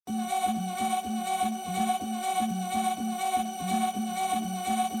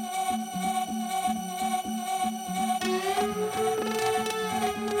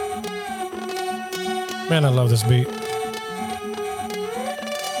Man, I love this beat.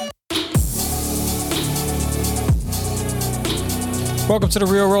 Welcome to the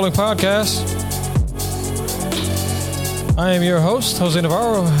Real Rolling Podcast. I am your host, Jose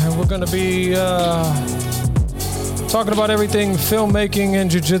Navarro, and we're going to be talking about everything filmmaking and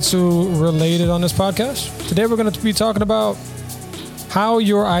jiu-jitsu related on this podcast. Today we're going to be talking about how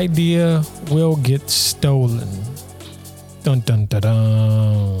your idea will get stolen. Dun, dun, dun,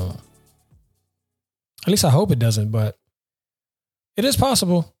 dun. At least I hope it doesn't, but it is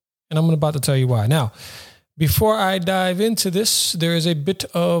possible, and I'm about to tell you why. Now, before I dive into this, there is a bit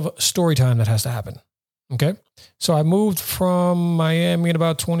of story time that has to happen. Okay. So I moved from Miami in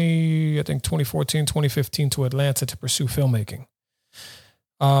about 2014, 2015 to Atlanta to pursue filmmaking.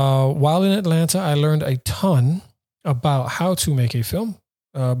 While in Atlanta, I learned a ton about how to make a film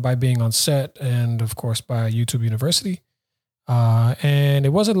by being on set and, of course, by YouTube University. And it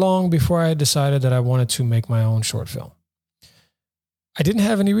wasn't long before I decided that I wanted to make my own short film. I didn't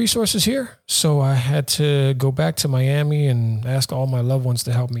have any resources here, so I had to go back to Miami and ask all my loved ones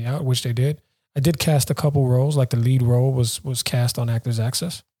to help me out, which they did. I did cast a couple roles, like the lead role was cast on Actors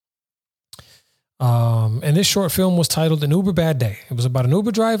Access. And this short film was titled An Uber Bad Day. It was about an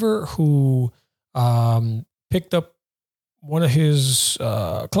Uber driver who picked up one of his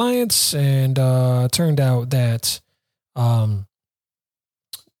clients, and turned out that,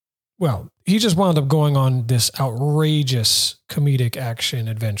 he just wound up going on this outrageous comedic action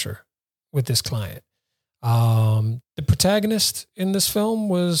adventure with this client. The protagonist in this film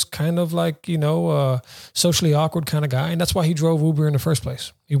was kind of like, a socially awkward kind of guy. And that's why he drove Uber in the first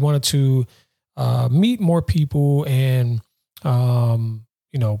place. He wanted to meet more people and,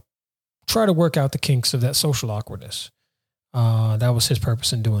 try to work out the kinks of that social awkwardness. That was his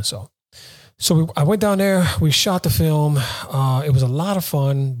purpose in doing so. So I went down there, we shot the film. It was a lot of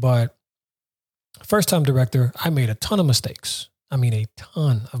fun, but first time director, I made a ton of mistakes. I mean, a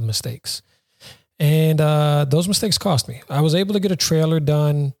ton of mistakes. And those mistakes cost me. I was able to get a trailer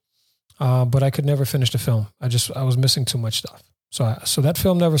done, but I could never finish the film. I was missing too much stuff. So that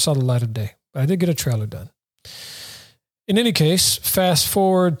film never saw the light of day, but I did get a trailer done. In any case, fast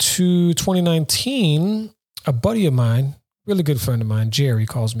forward to 2019, a buddy of mine, really good friend of mine, Jerry,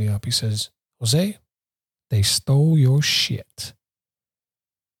 calls me up. He says, Jose, they stole your shit.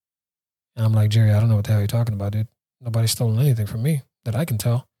 And I'm like, Jerry, I don't know what the hell you're talking about, dude. Nobody's stolen anything from me that I can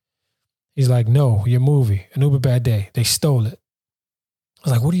tell. He's like, no, your movie, An Uber Bad Day, they stole it. I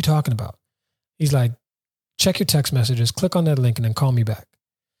was like, what are you talking about? He's like, check your text messages, click on that link, and then call me back.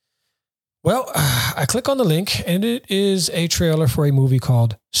 Well, I click on the link, and it is a trailer for a movie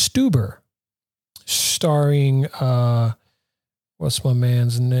called Stuber, starring, what's my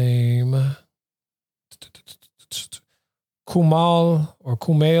man's name? Kumail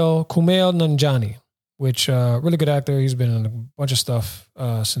Nanjiani, which really good actor. He's been in a bunch of stuff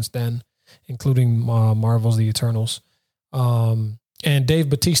since then, including Marvel's The Eternals. And Dave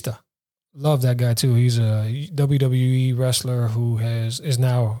Bautista. Love that guy too. He's a WWE wrestler who is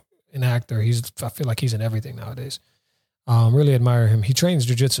now an actor. I feel like he's in everything nowadays. Really admire him. He trains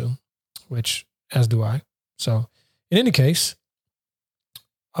jiu-jitsu, which as do I. So in any case,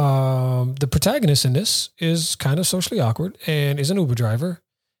 the protagonist in this is kind of socially awkward and is an Uber driver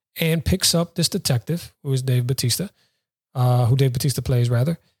and picks up this detective who is Dave Bautista, who Dave Bautista plays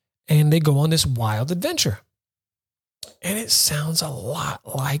rather. And they go on this wild adventure. And it sounds a lot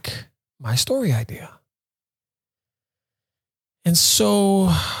like my story idea. And so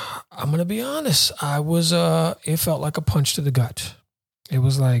I'm going to be honest. It felt like a punch to the gut. It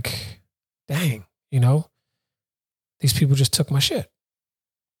was like, dang, these people just took my shit.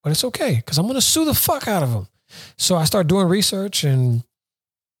 But it's okay, because I'm going to sue the fuck out of them. So I start doing research and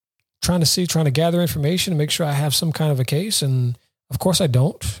trying to gather information to make sure I have some kind of a case. And of course I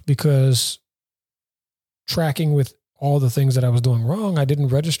don't, because tracking with all the things that I was doing wrong, I didn't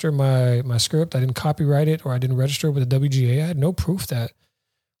register my script. I didn't copyright it, or I didn't register it with the WGA. I had no proof that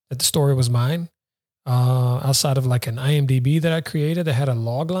the story was mine, outside of like an IMDb that I created that had a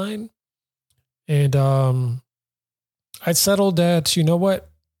log line. And I settled that, you know what?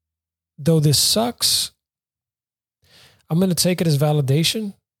 Though this sucks, I'm going to take it as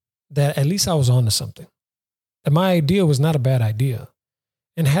validation that at least I was onto something. That my idea was not a bad idea.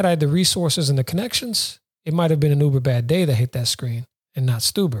 And had I the resources and the connections, it might have been an Uber Bad Day that hit that screen and not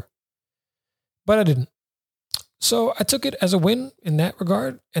Stuber. But I didn't. So I took it as a win in that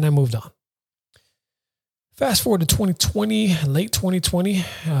regard, and I moved on. Fast forward to 2020, late 2020,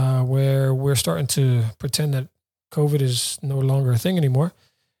 where we're starting to pretend that COVID is no longer a thing anymore.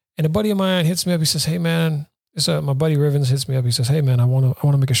 And a buddy of mine hits me up. He says, hey, man, my buddy Rivens hits me up. He says, hey, man, I want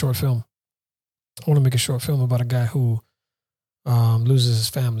to make a short film. I want to make a short film about a guy who loses his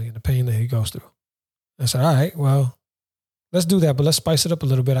family and the pain that he goes through. I said, all right, well, let's do that, but let's spice it up a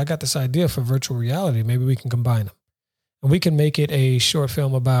little bit. I got this idea for virtual reality. Maybe we can combine them. And we can make it a short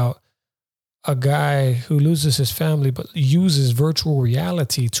film about a guy who loses his family but uses virtual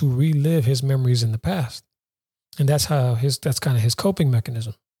reality to relive his memories in the past. And that's kind of his coping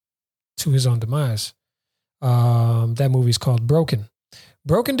mechanism to his own demise. That movie's called Broken.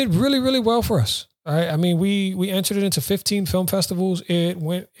 Broken did really, really well for us. All right. I mean, we entered it into 15 film festivals.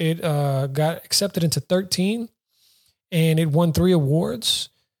 It got accepted into 13 and it won 3 awards.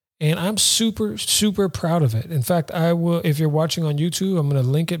 And I'm super, super proud of it. In fact, I will, if you're watching on YouTube, I'm going to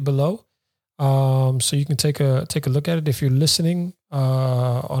link it below. So you can take a look at it. If you're listening,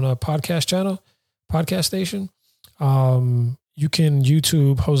 on a podcast station, you can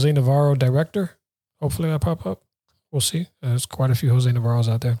YouTube Jose Navarro director. Hopefully I pop up. We'll see. There's quite a few Jose Navarros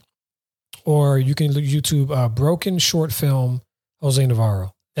out there. Or you can YouTube Broken short film Jose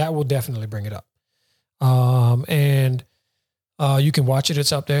Navarro. That will definitely bring it up. And you can watch it.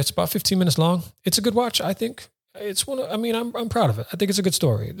 It's up there. It's about 15 minutes long. It's a good watch, I think. I'm proud of it. I think it's a good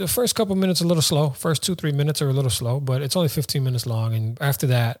story. The first couple minutes are a little slow. First 2-3 minutes are a little slow, but it's only 15 minutes long. And after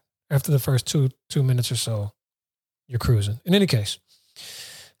that, after the first two minutes or so, you're cruising. In any case,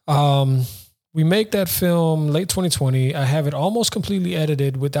 we make that film late 2020. I have it almost completely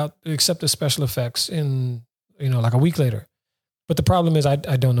edited except the special effects in, like a week later. But the problem is I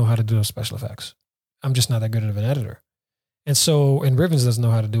don't know how to do those special effects. I'm just not that good of an editor. And Rivens doesn't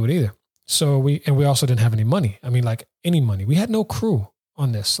know how to do it either. So we also didn't have any money. I mean, like any money. We had no crew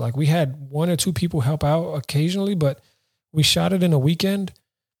on this. Like we had 1 or 2 people help out occasionally, but we shot it in a weekend.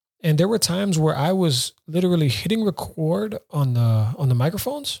 And there were times where I was literally hitting record on the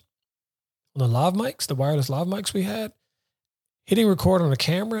microphones, on the lav mics, the wireless lav mics we had, hitting record on the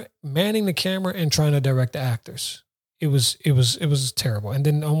camera, manning the camera, and trying to direct the actors. It was terrible. And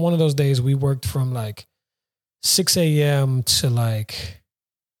then on one of those days, we worked from like 6 a.m. to like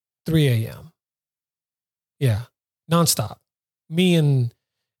 3 a.m. Yeah, nonstop. Me and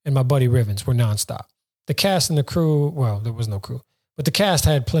my buddy Rivens were nonstop. The cast and the crew, well, there was no crew, but the cast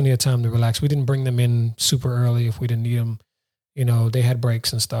had plenty of time to relax. We didn't bring them in super early if we didn't need them. They had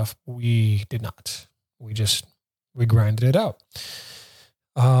breaks and stuff. We did not. We grinded it out.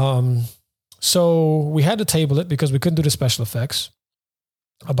 So we had to table it because we couldn't do the special effects.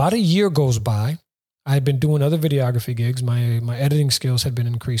 About a year goes by. I had been doing other videography gigs. My editing skills had been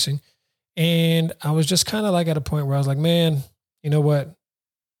increasing. And I was just kind of like at a point where I was like, man, you know what?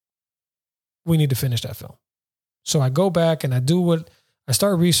 We need to finish that film. So I go back and I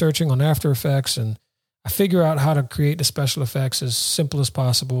start researching on After Effects, and I figure out how to create the special effects as simple as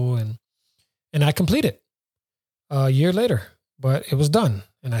possible. And I complete it a year later, but it was done.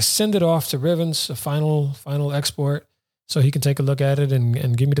 And I send it off to Rivens, a final export, so he can take a look at it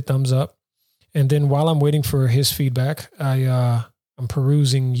and give me the thumbs up. And then while I'm waiting for his feedback, I'm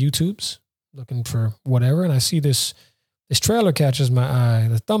perusing YouTube's, looking for whatever, and I see this trailer catches my eye.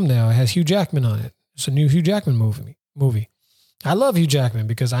 The thumbnail has Hugh Jackman on it. It's a new Hugh Jackman movie. I love Hugh Jackman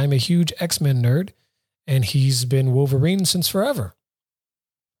because I'm a huge X-Men nerd, and he's been Wolverine since forever.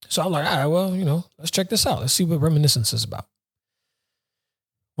 So I'm like, all right, well, let's check this out. Let's see what Reminiscence is about.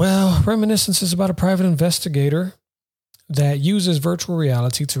 Well, Reminiscence is about a private investigator that uses virtual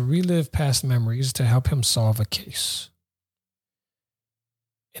reality to relive past memories to help him solve a case.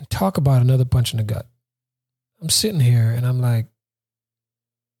 And talk about another punch in the gut. I'm sitting here and I'm like,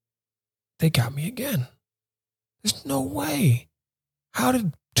 they got me again. There's no way. How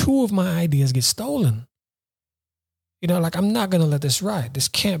did 2 of my ideas get stolen? I'm not going to let this ride. This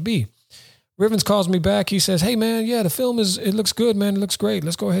can't be. Rivens calls me back. He says, hey, man, yeah, the film it looks good, man. It looks great.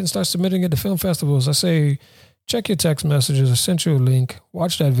 Let's go ahead and start submitting it to film festivals. I say, check your text messages. I sent you a link.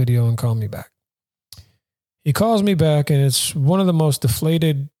 Watch that video and call me back. He calls me back, and it's one of the most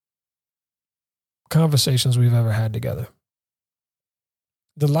deflated conversations we've ever had together.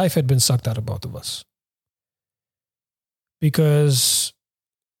 The life had been sucked out of both of us. Because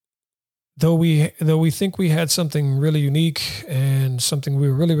though we think we had something really unique and something we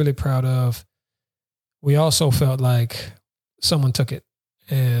were really, really proud of, we also felt like someone took it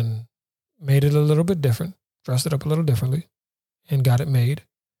and made it a little bit different, dressed it up a little differently, and got it made.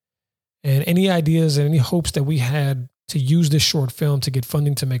 And any ideas and any hopes that we had to use this short film to get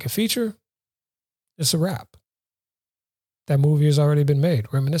funding to make a feature, it's a wrap. That movie has already been made.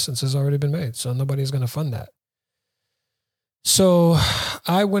 Reminiscence has already been made. So nobody's going to fund that. So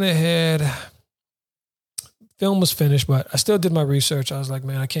I went ahead. Film was finished, but I still did my research. I was like,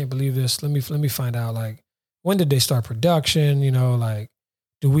 man, I can't believe this. Let me find out, like, when did they start production?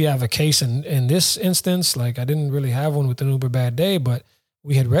 Do we have a case in this instance? Like, I didn't really have one with an uber bad day, but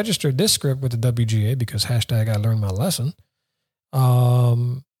we had registered this script with the WGA because hashtag I learned my lesson.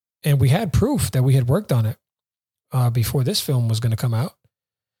 And we had proof that we had worked on it before this film was going to come out.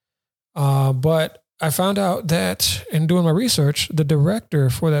 But I found out that in doing my research, the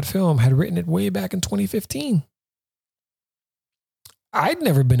director for that film had written it way back in 2015. I'd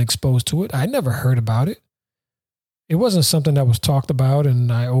never been exposed to it. I'd never heard about it. It wasn't something that was talked about and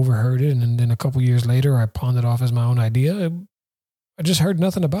I overheard it. And then a couple years later, I pawned it off as my own idea. I just heard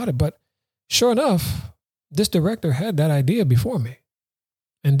nothing about it. But sure enough, this director had that idea before me.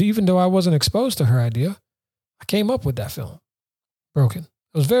 And even though I wasn't exposed to her idea, I came up with that film, Broken.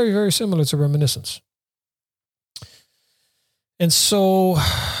 It was very, very similar to Reminiscence. And so,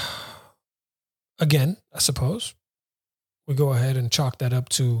 again, I suppose, we go ahead and chalk that up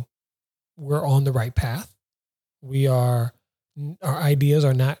to we're on the right path. Our ideas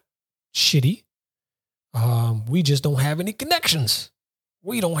are not shitty. We just don't have any connections.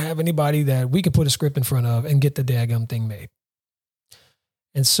 We don't have anybody that we can put a script in front of and get the daggum thing made.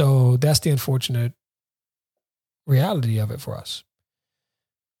 And so that's the unfortunate reality of it for us.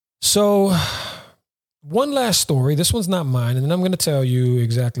 So one last story. This one's not mine. And then I'm going to tell you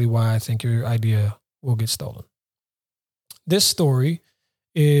exactly why I think your idea will get stolen. This story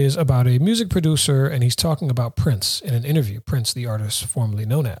is about a music producer, and he's talking about Prince in an interview. Prince, the artist formerly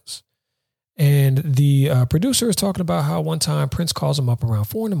known as. And the producer is talking about how one time Prince calls him up around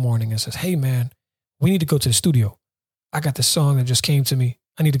 4 a.m. and says, "Hey, man, we need to go to the studio. I got this song that just came to me.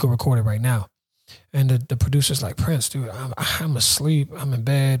 I need to go record it right now." And the producer's like, "Prince, dude, I'm asleep. I'm in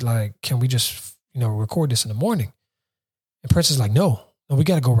bed. Like, can we just, record this in the morning?" And Prince is like, no, we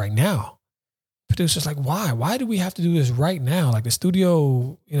got to go right now. Producer's like, why? Why do we have to do this right now? Like the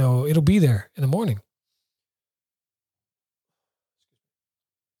studio, it'll be there in the morning.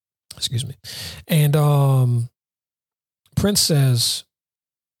 Excuse me. And Prince says,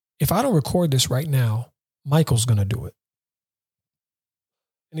 if I don't record this right now, Michael's going to do it.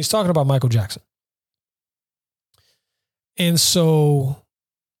 And he's talking about Michael Jackson. And so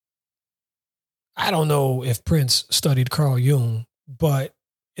I don't know if Prince studied Carl Jung, but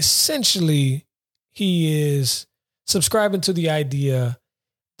essentially he is subscribing to the idea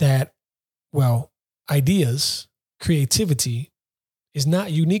that, ideas, creativity is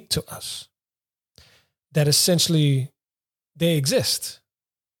not unique to us. That essentially they exist.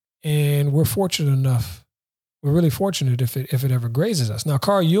 And we're really fortunate if it ever grazes us. Now,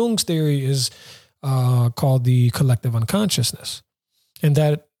 Carl Jung's theory is called the collective unconsciousness. And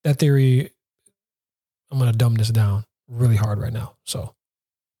that theory, I'm going to dumb this down really hard right now. So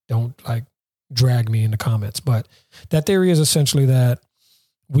don't drag me in the comments. But that theory is essentially that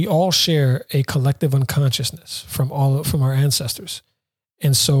we all share a collective unconsciousness from our ancestors.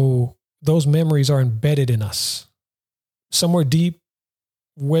 And so those memories are embedded in us somewhere deep,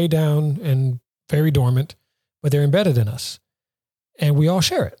 way down and very dormant, but they're embedded in us and we all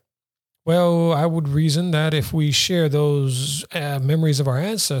share it. Well, I would reason that if we share those memories of our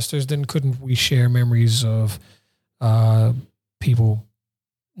ancestors, then couldn't we share memories of people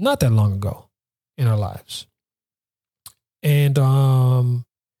not that long ago in our lives? And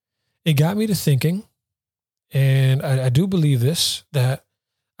it got me to thinking, and I do believe this, that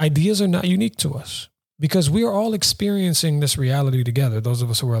ideas are not unique to us because we are all experiencing this reality together, those of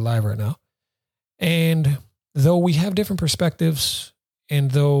us who are alive right now. And though we have different perspectives,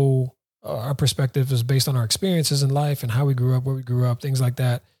 and though our perspective is based on our experiences in life and how we grew up, where we grew up, things like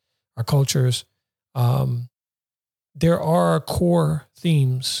that, our cultures, there are core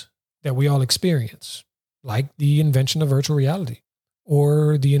themes that we all experience, like the invention of virtual reality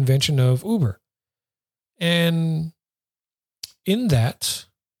or the invention of Uber. And in that,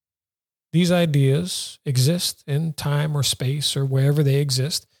 these ideas exist in time or space or wherever they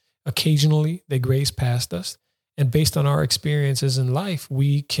exist. Occasionally, they graze past us. And based on our experiences in life,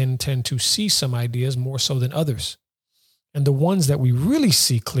 we can tend to see some ideas more so than others. And the ones that we really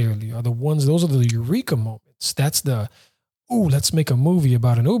see clearly are those are the eureka moments. That's let's make a movie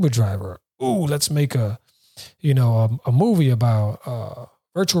about an Uber driver. Let's make a movie about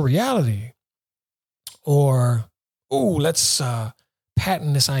virtual reality. Or, let's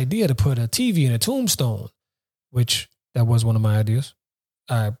patent this idea to put a TV in a tombstone, which that was one of my ideas.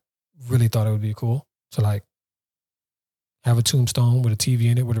 I really thought it would be cool to have a tombstone with a TV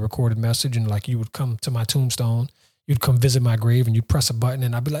in it with a recorded message, and you would come to my tombstone, you'd come visit my grave, and you'd press a button,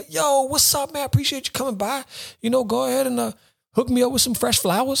 and I'd be like, "Yo, what's up, man? Appreciate you coming by. Go ahead and hook me up with some fresh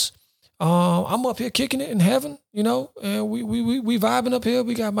flowers. I'm up here kicking it in heaven, you know, and we vibing up here.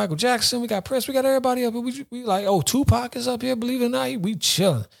 We got Michael Jackson, we got Prince, we got everybody up here. We like, oh, Tupac is up here, believe it or not, we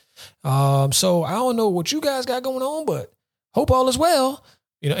chilling. So I don't know what you guys got going on, but hope all is well.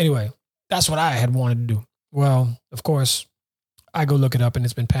 You know, anyway, that's what I had wanted to do. Well, of course, I go look it up and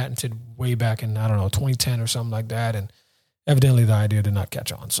it's been patented way back in, I don't know, 2010 or something like that. And evidently the idea did not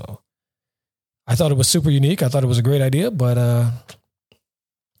catch on. So I thought it was super unique. I thought it was a great idea, but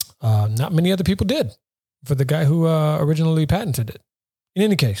not many other people did for the guy who originally patented it. In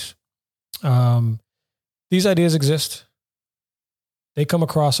any case, these ideas exist. They come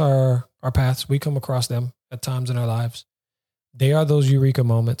across our paths. We come across them at times in our lives. They are those eureka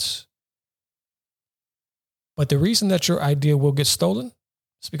moments. But the reason that your idea will get stolen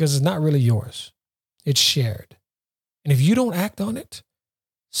is because it's not really yours. It's shared. And if you don't act on it,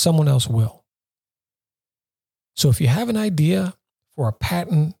 someone else will. So if you have an idea for a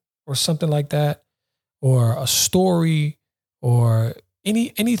patent or something like that, or a story, or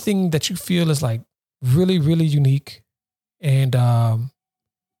anything that you feel is like really, really unique and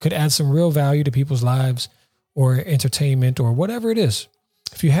could add some real value to people's lives or entertainment or whatever it is,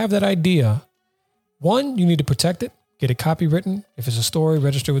 if you have that idea, one, you need to protect it, get it copywritten. If it's a story,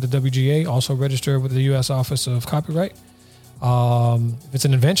 register with the WGA, also register with the U.S. Office of Copyright. If it's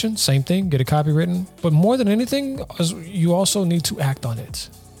an invention, same thing, get it copywritten. But more than anything, you also need to act on it.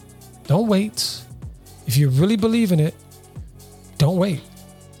 Don't wait. If you really believe in it, don't wait.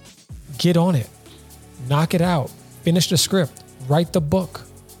 Get on it. Knock it out. Finish the script. Write the book.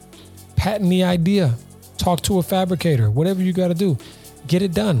 Patent the idea. Talk to a fabricator. Whatever you got to do. Get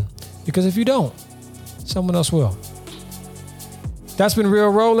it done. Because if you don't, someone else will. That's been Real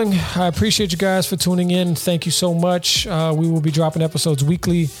Rolling. I appreciate you guys for tuning in. Thank you so much. We will be dropping episodes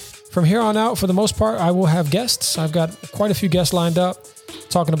weekly. From here on out, for the most part, I will have guests. I've got quite a few guests lined up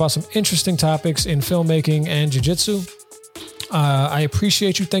talking about some interesting topics in filmmaking and jiu-jitsu. I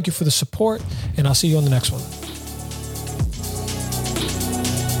appreciate you. Thank you for the support, and I'll see you on the next one.